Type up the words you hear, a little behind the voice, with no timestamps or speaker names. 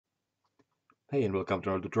Hey and welcome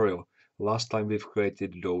to our tutorial. Last time we've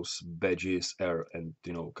created those badges and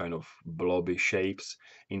kind of blobby shapes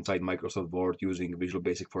inside Microsoft Word using Visual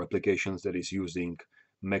Basic for applications, that is using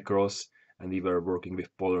macros, and we were working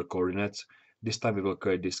with polar coordinates. This time we will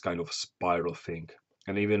create this kind of spiral thing.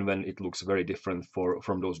 And even when it looks very different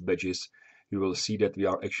from those badges, you will see that we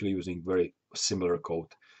are actually using very similar code.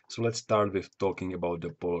 So let's start with talking about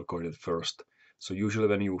the polar coordinate first. So usually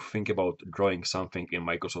when you think about drawing something in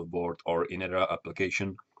Microsoft Word or in another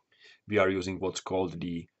application, we are using what's called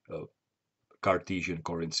the Cartesian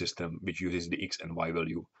coordinate system, which uses the x and y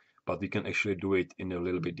value. But we can actually do it in a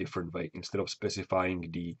little bit different way. Instead of specifying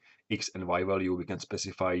the x and y value, we can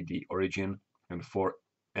specify the origin, and for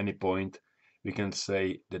any point, we can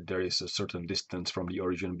say that there is a certain distance from the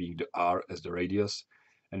origin being the r as the radius,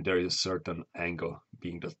 and there is a certain angle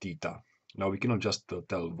being the theta. Now we cannot just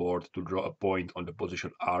tell Word to draw a point on the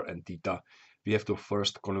position r and theta. We have to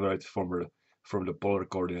first convert from the polar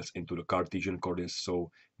coordinates into the Cartesian coordinates. So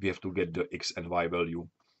we have to get the x and y value.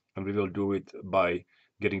 And we will do it by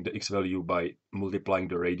getting the x value by multiplying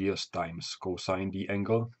the radius times cosine the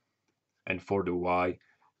angle. And for the y,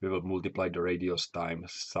 we will multiply the radius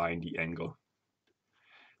times sine the angle.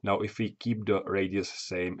 Now, if we keep the radius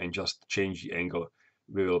same and just change the angle,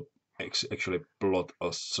 we will actually plot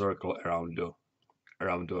a circle around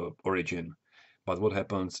the origin. But what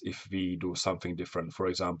happens if we do something different? For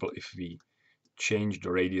example, if we change the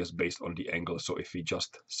radius based on the angle. So if we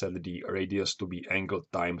just set the radius to be angle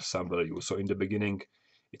times some value. So in the beginning,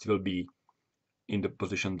 it will be in the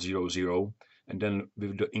position 0, 0. And then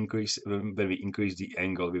with the increase, when we increase the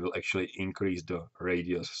angle, we will actually increase the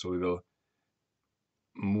radius. So we will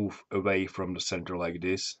move away from the center like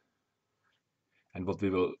this. And what we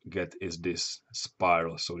will get is this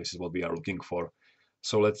spiral. So this is what we are looking for.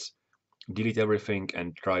 So let's delete everything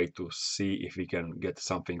and try to see if we can get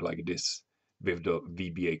something like this with the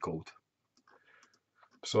VBA code.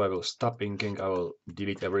 So I will stop inking, I will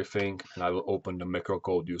delete everything, and I will open the macro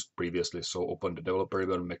code used previously. So open the developer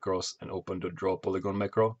ribbon macros and open the draw polygon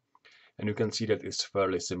macro. And you can see that it's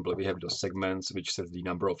fairly simple. We have the segments, which sets the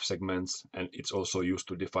number of segments, and it's also used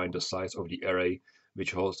to define the size of the array,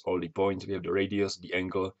 which holds all the points. We have the radius, the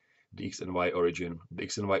angle, the x and y origin. The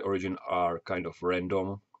x and y origin are kind of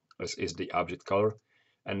random, as is the object color.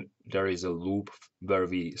 And there is a loop where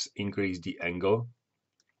we increase the angle,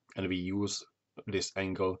 and we use this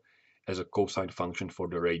angle as a cosine function for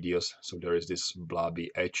the radius. So there is this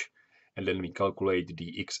blobby edge, and then we calculate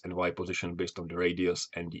the x and y position based on the radius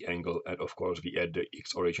and the angle, and of course we add the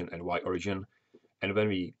x origin and y origin. And when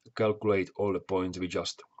we calculate all the points, we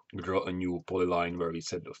just draw a new polyline where we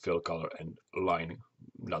set the fill color and line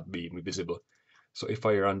not being visible. So if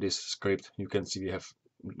I run this script, you can see we have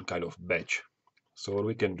kind of badge. So what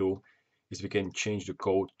we can do is we can change the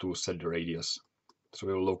code to set the radius. So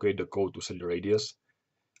we will locate the code to set the radius.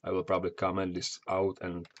 I will probably comment this out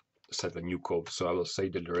and set a new code. So I will say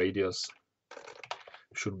that the radius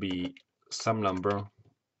should be some number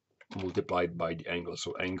multiplied by the angle.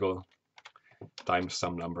 So angle times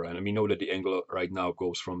some number. And we know that the angle right now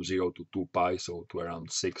goes from 0 to 2 pi, so to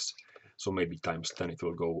around 6. So maybe times 10 it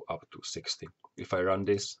will go up to 60. If I run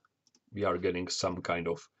this, we are getting some kind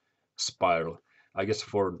of spiral. I guess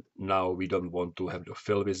for now we don't want to have the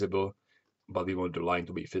fill visible, but we want the line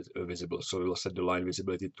to be visible. So we'll set the line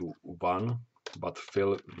visibility to 1, but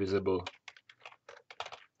fill visible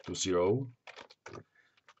to 0.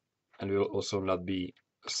 And we will also not be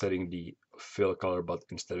setting the fill color, but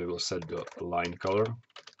instead we will set the line color.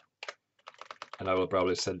 And I will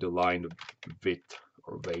probably set the line width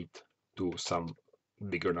or weight to some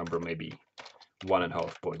bigger number, maybe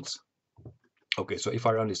 1.5 points. Okay, so if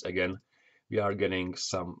I run this again, we are getting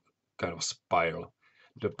some kind of spiral.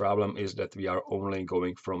 The problem is that we are only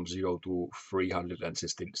going from 0 to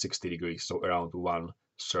 360 degrees, so around one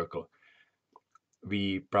circle.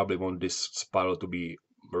 We probably want this spiral to be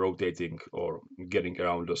rotating or getting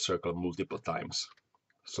around the circle multiple times.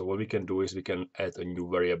 So what we can do is we can add a new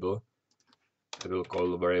variable that we'll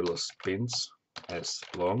call the variable spins as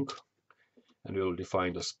long, and we'll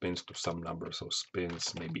define the spins to some number. So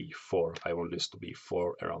spins maybe 4. I want this to be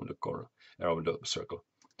 4 around the corner, around the circle.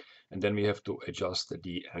 And then we have to adjust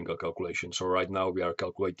the angle calculation. So right now we are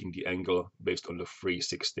calculating the angle based on the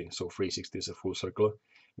 360. So 360 is a full circle.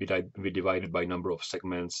 We divide it by number of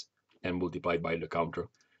segments and multiply it by the counter.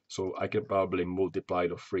 So I can probably multiply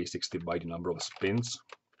the 360 by the number of spins.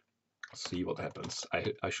 See what happens.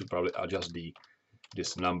 I should probably adjust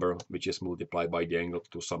this number, which is multiplied by the angle,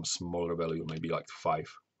 to some smaller value, maybe like 5.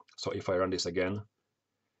 So if I run this again,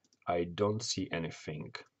 I don't see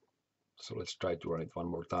anything. So let's try to run it one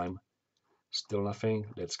more time. Still nothing.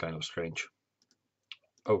 That's kind of strange.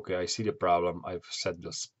 Okay, I see the problem. I've set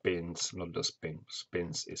the spins, not the spin.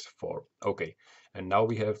 Spins is 4. Okay, and now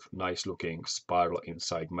we have nice looking spiral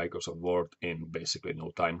inside Microsoft Word in basically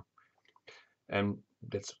no time. And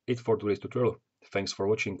that's it for today's tutorial. Thanks for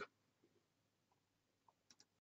watching.